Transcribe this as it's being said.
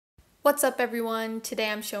What's up everyone? Today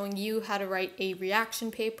I'm showing you how to write a reaction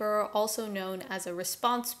paper, also known as a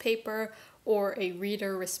response paper or a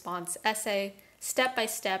reader response essay, step by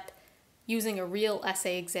step, using a real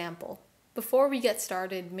essay example. Before we get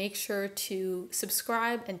started, make sure to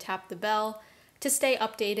subscribe and tap the bell to stay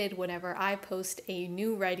updated whenever I post a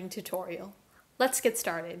new writing tutorial. Let's get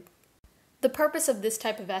started. The purpose of this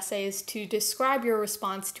type of essay is to describe your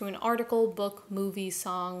response to an article, book, movie,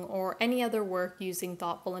 song, or any other work using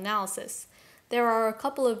thoughtful analysis. There are a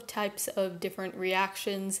couple of types of different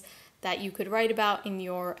reactions that you could write about in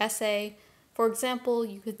your essay. For example,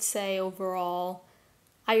 you could say overall,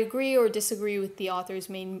 I agree or disagree with the author's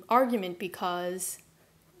main argument because,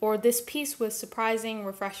 or this piece was surprising,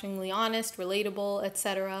 refreshingly honest, relatable,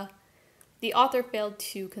 etc. The author failed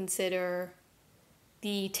to consider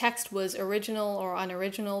the text was original or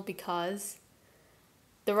unoriginal because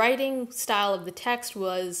the writing style of the text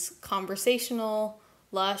was conversational,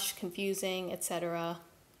 lush, confusing, etc.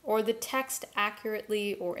 Or the text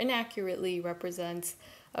accurately or inaccurately represents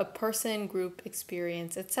a person, group,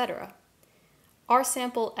 experience, etc. Our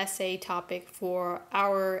sample essay topic for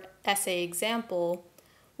our essay example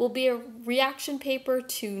will be a reaction paper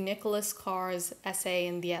to Nicholas Carr's essay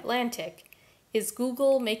in The Atlantic, Is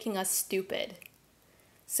Google Making Us Stupid?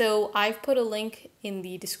 So I've put a link in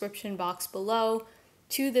the description box below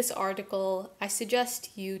to this article. I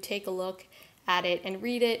suggest you take a look at it and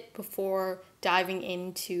read it before diving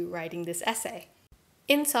into writing this essay.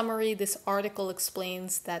 In summary, this article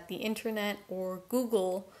explains that the internet or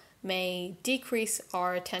Google may decrease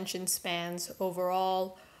our attention spans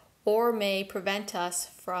overall or may prevent us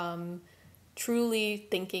from truly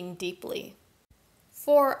thinking deeply.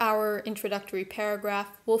 For our introductory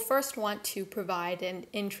paragraph, we'll first want to provide an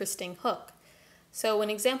interesting hook. So an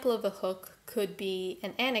example of a hook could be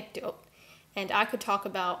an anecdote, and I could talk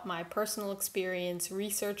about my personal experience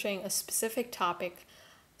researching a specific topic,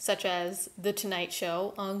 such as The Tonight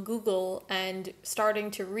Show, on Google and starting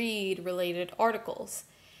to read related articles.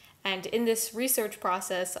 And in this research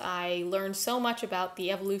process, I learned so much about the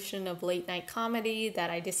evolution of late-night comedy that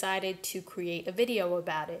I decided to create a video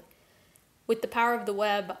about it. With the power of the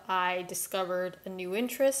web, I discovered a new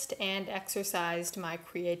interest and exercised my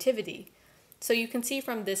creativity. So you can see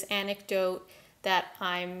from this anecdote that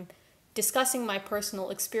I'm discussing my personal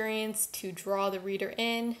experience to draw the reader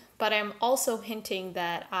in, but I'm also hinting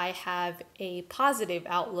that I have a positive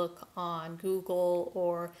outlook on Google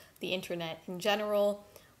or the internet in general,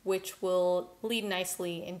 which will lead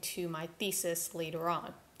nicely into my thesis later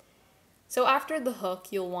on. So after the hook,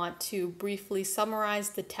 you'll want to briefly summarize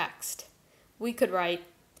the text. We could write,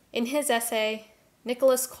 in his essay,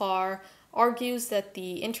 Nicholas Carr argues that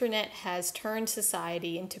the internet has turned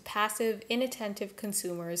society into passive, inattentive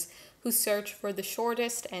consumers who search for the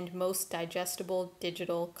shortest and most digestible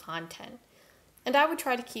digital content. And I would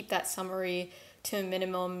try to keep that summary to a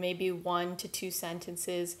minimum, maybe 1 to 2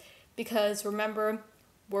 sentences, because remember,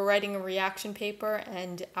 we're writing a reaction paper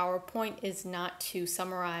and our point is not to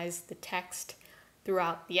summarize the text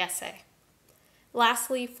throughout the essay.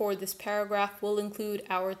 Lastly, for this paragraph, we'll include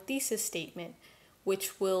our thesis statement,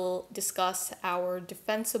 which will discuss our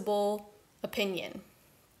defensible opinion.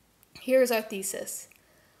 Here's our thesis.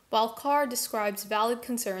 While Carr describes valid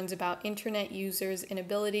concerns about internet users'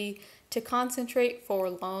 inability to concentrate for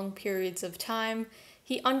long periods of time,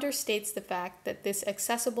 he understates the fact that this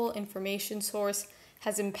accessible information source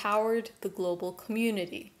has empowered the global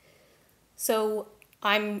community. So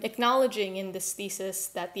I'm acknowledging in this thesis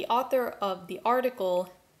that the author of the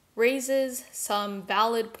article raises some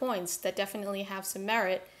valid points that definitely have some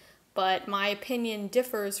merit, but my opinion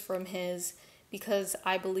differs from his because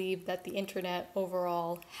I believe that the internet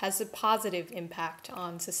overall has a positive impact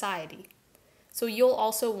on society. So you'll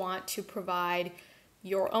also want to provide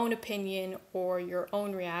your own opinion or your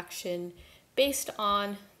own reaction based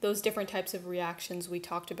on those different types of reactions we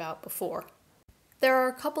talked about before. There are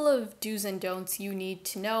a couple of do's and don'ts you need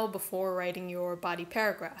to know before writing your body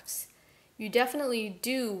paragraphs. You definitely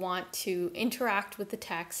do want to interact with the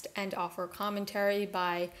text and offer commentary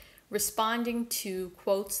by responding to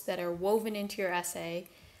quotes that are woven into your essay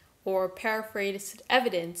or paraphrased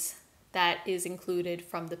evidence that is included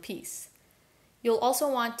from the piece. You'll also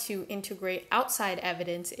want to integrate outside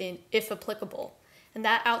evidence if applicable. And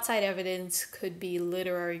that outside evidence could be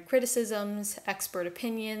literary criticisms, expert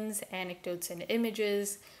opinions, anecdotes and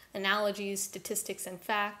images, analogies, statistics and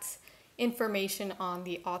facts, information on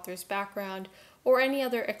the author's background, or any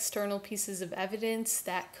other external pieces of evidence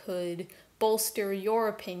that could bolster your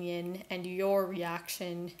opinion and your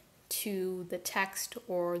reaction to the text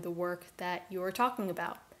or the work that you're talking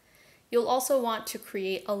about. You'll also want to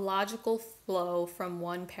create a logical flow from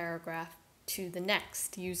one paragraph to the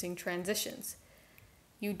next using transitions.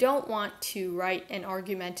 You don't want to write an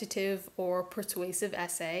argumentative or persuasive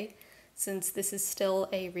essay, since this is still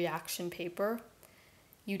a reaction paper.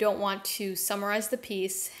 You don't want to summarize the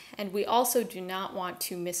piece, and we also do not want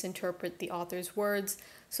to misinterpret the author's words,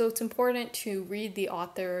 so it's important to read the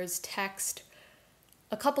author's text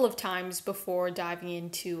a couple of times before diving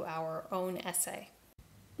into our own essay.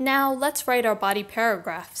 Now let's write our body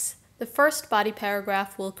paragraphs. The first body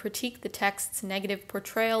paragraph will critique the text's negative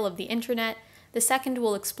portrayal of the internet, the second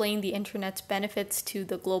will explain the internet's benefits to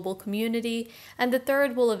the global community, and the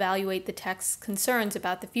third will evaluate the text's concerns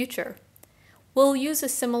about the future. We'll use a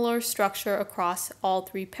similar structure across all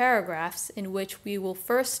three paragraphs, in which we will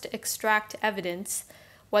first extract evidence,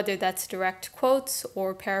 whether that's direct quotes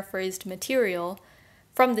or paraphrased material,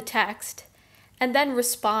 from the text, and then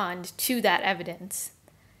respond to that evidence.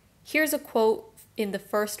 Here's a quote in the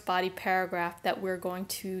first body paragraph that we're going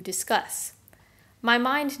to discuss. My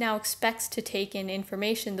mind now expects to take in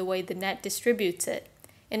information the way the net distributes it,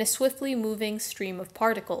 in a swiftly moving stream of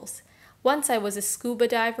particles. Once I was a scuba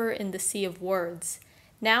diver in the sea of words.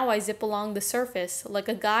 Now I zip along the surface like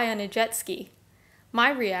a guy on a jet ski.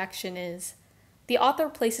 My reaction is, the author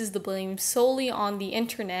places the blame solely on the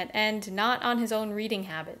internet and not on his own reading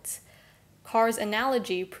habits. Carr's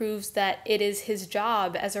analogy proves that it is his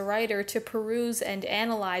job as a writer to peruse and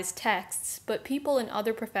analyze texts, but people in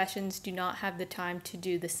other professions do not have the time to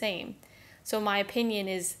do the same. So my opinion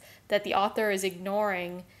is that the author is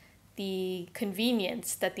ignoring the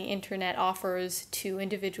convenience that the internet offers to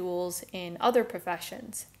individuals in other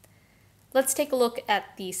professions. Let's take a look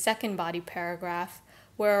at the second body paragraph,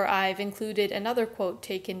 where I've included another quote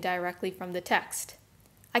taken directly from the text.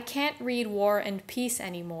 I can't read War and Peace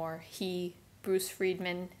anymore, Bruce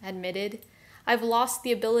Friedman, admitted. I've lost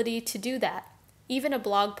the ability to do that. Even a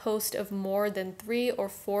blog post of more than 3 or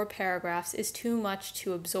 4 paragraphs is too much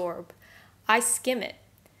to absorb. I skim it.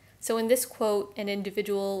 So in this quote, an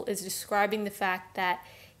individual is describing the fact that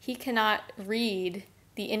he cannot read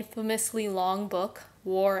the infamously long book,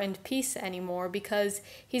 War and Peace, anymore because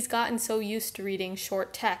he's gotten so used to reading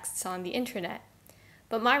short texts on the internet.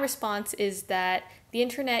 But my response is that the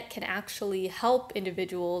internet can actually help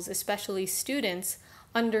individuals, especially students,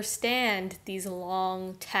 understand these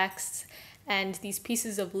long texts and these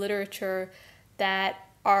pieces of literature that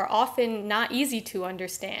are often not easy to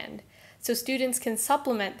understand. So students can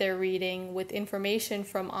supplement their reading with information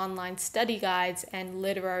from online study guides and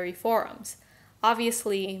literary forums.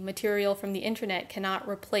 Obviously, material from the internet cannot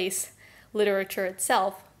replace literature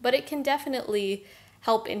itself, but it can definitely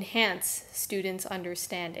help enhance students'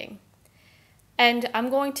 understanding. And I'm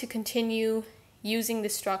going to continue using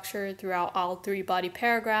this structure throughout all 3 body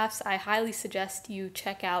paragraphs. I highly suggest you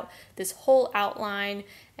check out this whole outline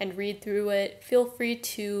and read through it. Feel free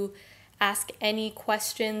to ask any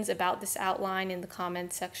questions about this outline in the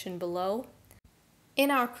comments section below. In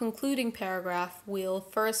our concluding paragraph, we'll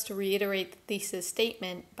first reiterate the thesis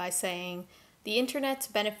statement by saying, the internet's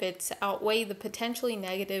benefits outweigh the potentially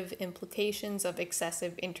negative implications of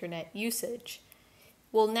excessive internet usage.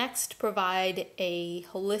 We'll next provide a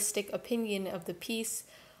holistic opinion of the piece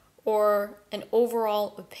or an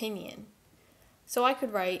overall opinion. So I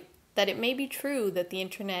could write that it may be true that the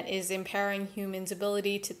internet is impairing humans'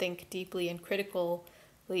 ability to think deeply and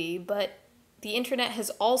critically, but the internet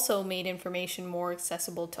has also made information more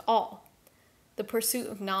accessible to all. The pursuit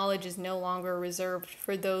of knowledge is no longer reserved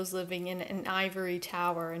for those living in an ivory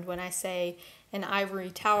tower, and when I say an ivory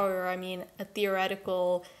tower, I mean a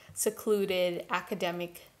theoretical, secluded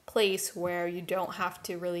academic place where you don't have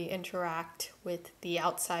to really interact with the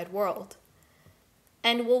outside world.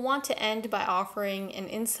 And we'll want to end by offering an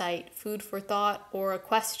insight, food for thought, or a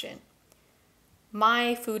question.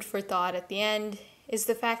 My food for thought at the end is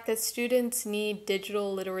the fact that students need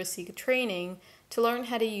digital literacy training to learn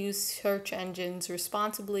how to use search engines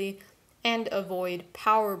responsibly and avoid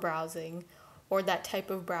power browsing, or that type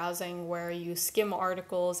of browsing where you skim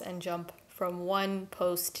articles and jump from one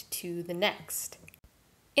post to the next.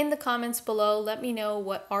 In the comments below, let me know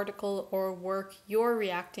what article or work you're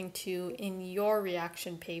reacting to in your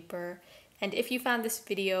reaction paper. And if you found this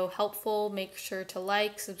video helpful, make sure to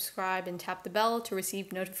like, subscribe, and tap the bell to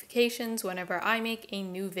receive notifications whenever I make a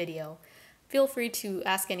new video. Feel free to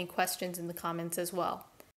ask any questions in the comments as well.